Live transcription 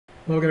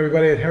Hello again,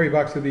 everybody. It's Harry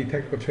Box of the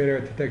Technical Trader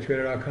at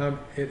thetechtrader.com.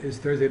 It is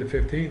Thursday the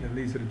 15th, and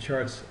these are the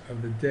charts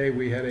of the day.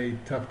 We had a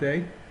tough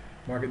day.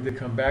 Market did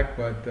come back,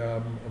 but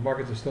the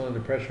markets are still under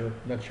pressure.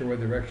 Not sure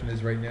what the direction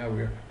is right now.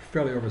 We're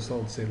fairly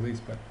oversold, to say the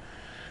least. But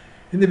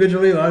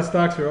individually, a lot of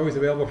stocks are always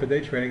available for day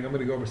trading. I'm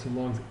going to go over some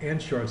longs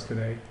and shorts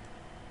today.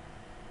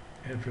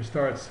 And for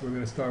starts, we're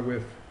going to start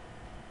with,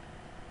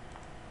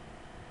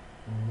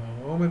 hold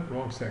on a moment,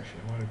 wrong section.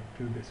 I want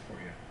to do this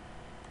for you.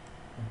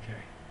 Okay.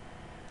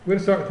 We're going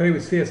to start today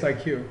with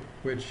CSIQ,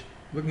 which,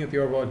 looking at the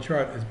overall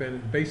chart, has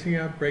been basing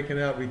out, breaking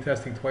out,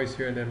 retesting twice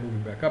here, and then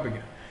moving back up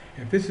again.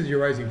 If this is your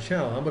rising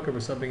channel, I'm looking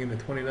for something in the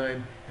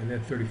 29 and then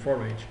 34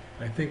 range.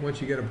 I think once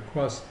you get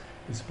across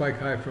the spike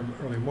high from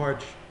early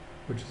March,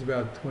 which is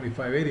about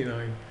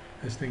 25.89,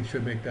 this thing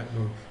should make that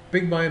move.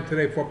 Big volume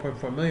today,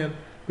 4.4 million.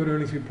 Good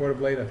earnings report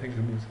of late. I think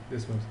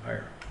this moves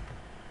higher.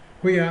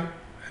 HUYA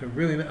had a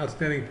really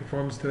outstanding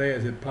performance today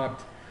as it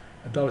popped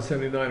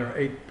 $1.79 or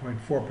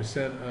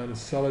 8.4% on a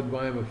solid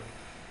volume of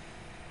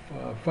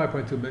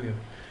 5.2 million.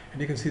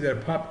 And you can see that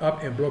it popped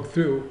up and broke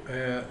through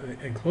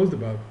and closed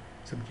above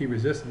some key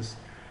resistance.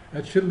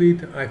 That should lead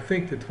to, I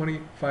think, to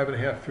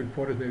 25.5,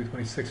 3/4, maybe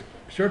 26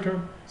 short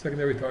term.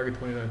 Secondary target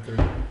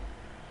 29.30.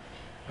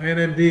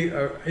 INMD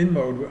are in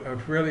mode, a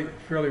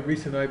fairly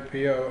recent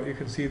IPO. You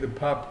can see the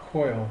pop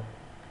coil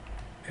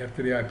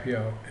after the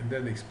IPO, and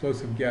then the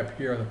explosive gap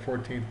here on the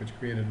 14th, which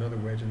created another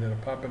wedge, and then a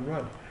pop and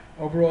run.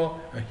 Overall,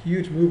 a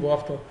huge move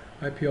off the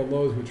IPO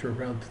lows, which were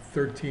around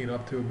 13,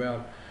 up to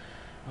about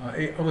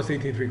almost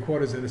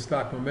 18.75, and the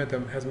stock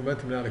has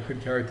momentum now that could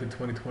carry to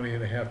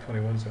 20.5,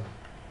 21 zone.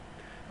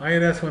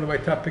 INS, one of my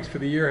top picks for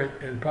the year,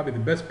 and probably the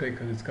best pick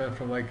because it's gone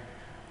from like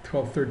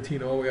 12,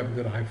 13 all the way up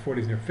into the high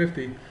 40s near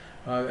 50.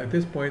 At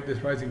this point, this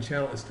rising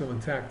channel is still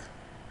intact.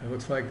 It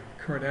looks like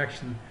current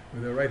action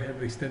with a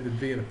right-handed extended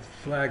V and a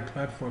flag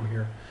platform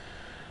here.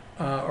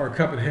 Or a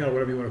cup and handle,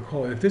 whatever you want to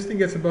call it. If this thing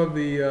gets above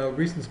the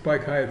recent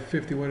spike high at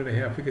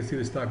 51.5, we can see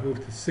the stock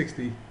move to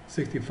 60,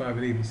 65,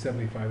 and even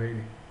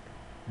 75.80.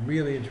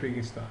 Really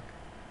intriguing stock.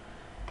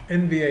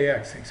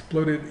 NVAX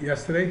exploded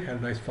yesterday, had a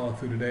nice follow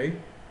through today.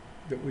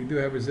 That we do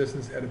have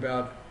resistance at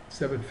about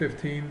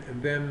 715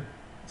 and then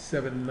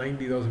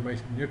 790. Those are my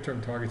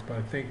near-term targets, but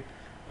I think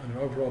on an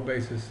overall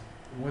basis,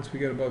 once we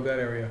get above that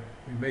area,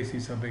 we may see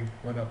something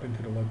run up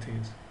into the low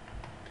teens.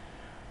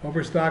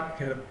 Overstock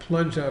had a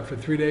plunge out for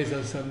 3 days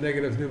on some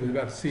negative news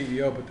about the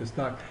CEO, but the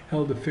stock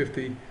held to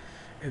 50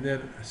 and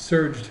then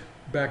surged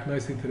back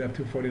nicely to that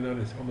 249.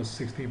 It's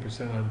almost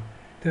 16% on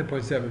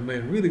 10.7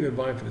 million. Really good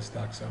volume for the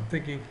stock. So I'm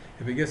thinking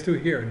if it gets through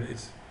here, and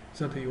it's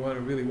something you want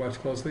to really watch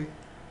closely,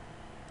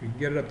 we can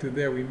get it up to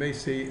there. We may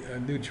see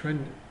a new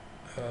trend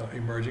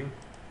emerging,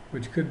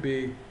 which could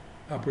be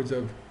upwards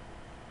of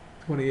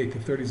 28 to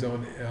 30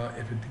 zone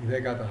if it can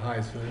take out the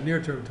highs. So the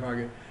near-term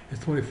target is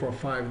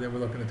 24.5, and then we're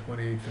looking at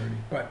 28.30.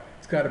 But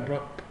it's got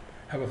to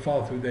have a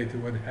follow-through day to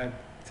what it had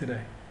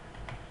today.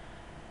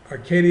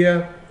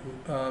 RKDA,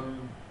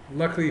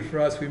 luckily for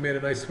us, we made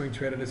a nice swing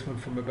trade on this one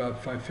from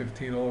about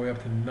 5.15 all the way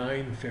up to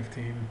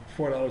 9.15,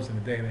 $4 in a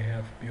day and a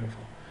half.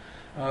 Beautiful.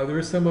 There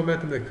is some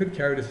momentum that could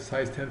carry this as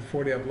high as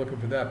 10.40. I'm looking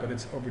for that, but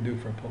it's overdue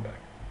for a pullback.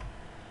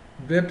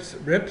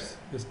 VIPS,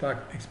 the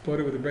stock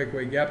exploded with a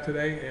breakaway gap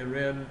today and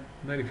ran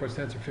 94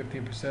 cents or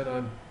 15%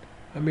 on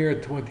a mere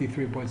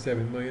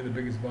 23.7 million, the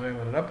biggest volume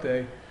on an up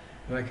day,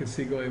 and I can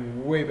see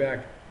going way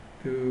back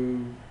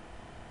to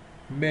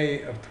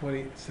May of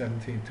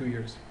 2017, 2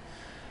 years.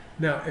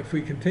 Now, if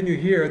we continue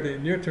here, the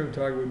near-term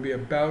target would be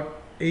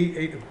about 8,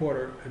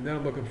 8.25, and then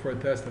I'm looking for a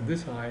test of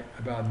this high,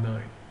 about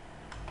 9.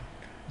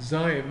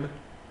 Zyme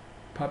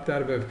popped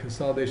out of a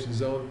consolidation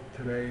zone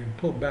today and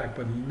pulled back,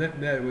 but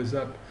net was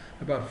up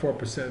about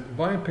 4%.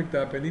 Volume picked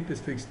up. I need this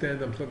to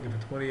extend. I'm looking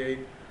for 28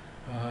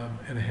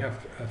 and a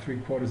half,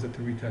 3/4 at to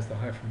retest the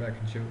high from back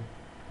in June.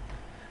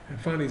 And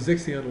finally,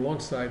 Zixi on the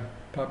long side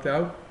popped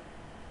out.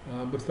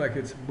 Looks like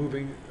it's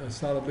moving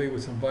solidly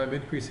with some volume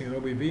increasing and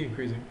OBV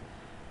increasing.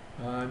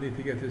 I need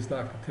to get this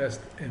stock to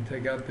test and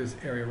take out this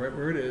area right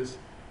where it is.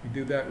 We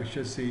do that, we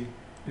should see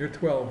near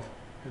 12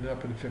 and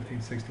up in the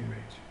 15, 16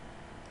 range.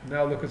 And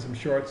now look at some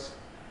shorts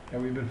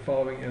that we've been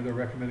following and they're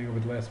recommending over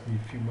the last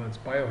few months.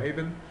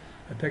 Biohaven,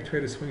 a tech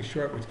trader swing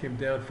short, which came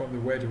down from the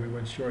wedge and we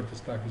went short. The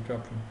stock has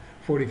dropped from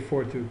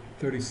 44 to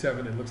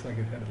 37. It looks like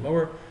it headed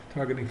lower,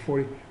 targeting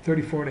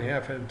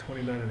 34.5 and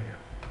 29.5.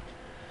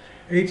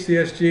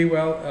 HCSG,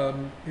 well,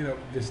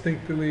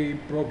 distinctly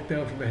broke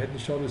down from the head and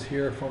shoulders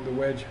here from the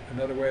wedge,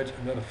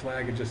 another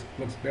flag. It just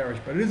looks bearish,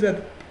 but it is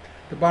at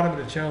the bottom of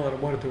the channel, and I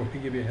wanted to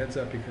give you a heads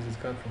up because it's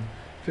gone from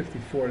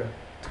 54 to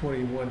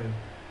 21, and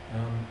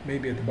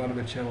maybe at the bottom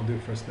of the channel due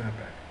for a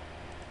snapback.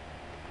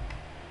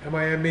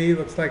 MIME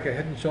looks like a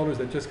head and shoulders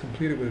that just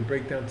completed with a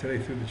breakdown today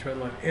through the trend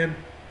line and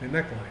the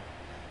neckline,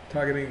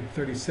 targeting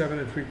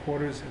 37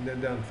 3/4 and then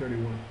down to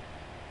 31.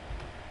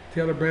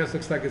 Taylor Brands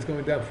looks like it's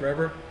going down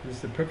forever. This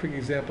is a perfect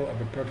example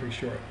of a perfect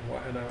short,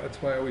 and that's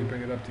why I always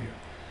bring it up to you.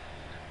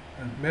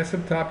 A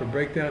massive top, a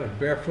breakdown, a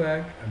bear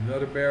flag,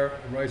 another bear,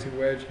 a rising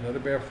wedge, another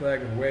bear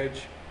flag, a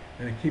wedge,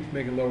 and it keeps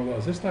making lower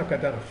lows. This stock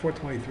got down to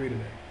 423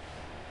 today.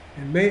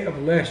 In May of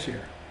last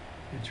year,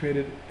 it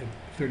traded at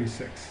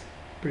 36.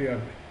 Pretty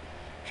ugly.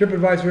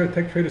 TripAdvisor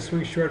tech traded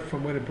swing short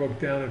from when it broke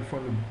down and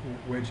formed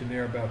a wedge in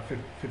there about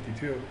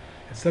 52,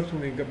 and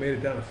subsequently made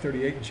it down to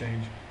 38 and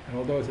change. And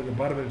although it's at the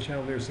bottom of the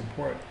channel near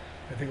support,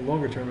 I think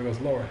longer term it goes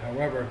lower.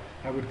 However,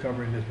 I would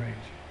cover in this range.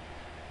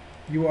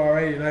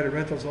 URA, United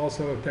Rentals,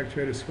 also a tech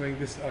trader swing.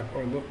 This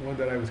or one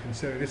that I was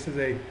considering. This is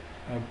a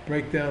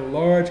breakdown,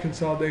 large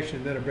consolidation,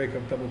 and then a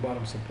breakup double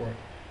bottom support.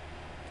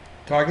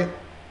 Target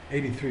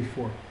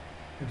 83.4.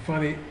 And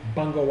finally,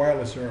 Bongo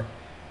Wireless or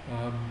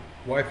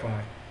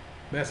Wi-Fi.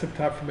 Massive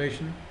top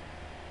formation.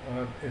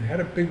 It had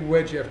a big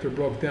wedge after it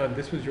broke down.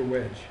 This was your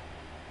wedge.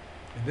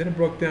 And then it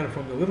broke down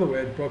from the little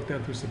wedge, broke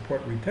down through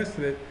support, retested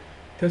it,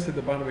 tested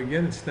the bottom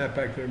again, and snapped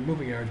back to the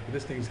moving average. But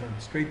this thing's on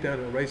straight down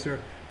to a racer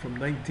from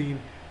 19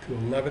 to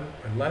 11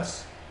 or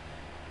less.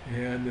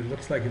 And it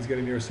looks like it's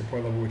getting near a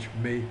support level, which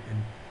may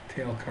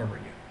entail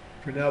covering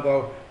it. For now,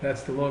 though,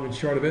 that's the long and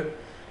short of it.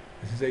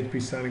 This is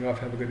HP signing off.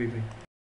 Have a good evening.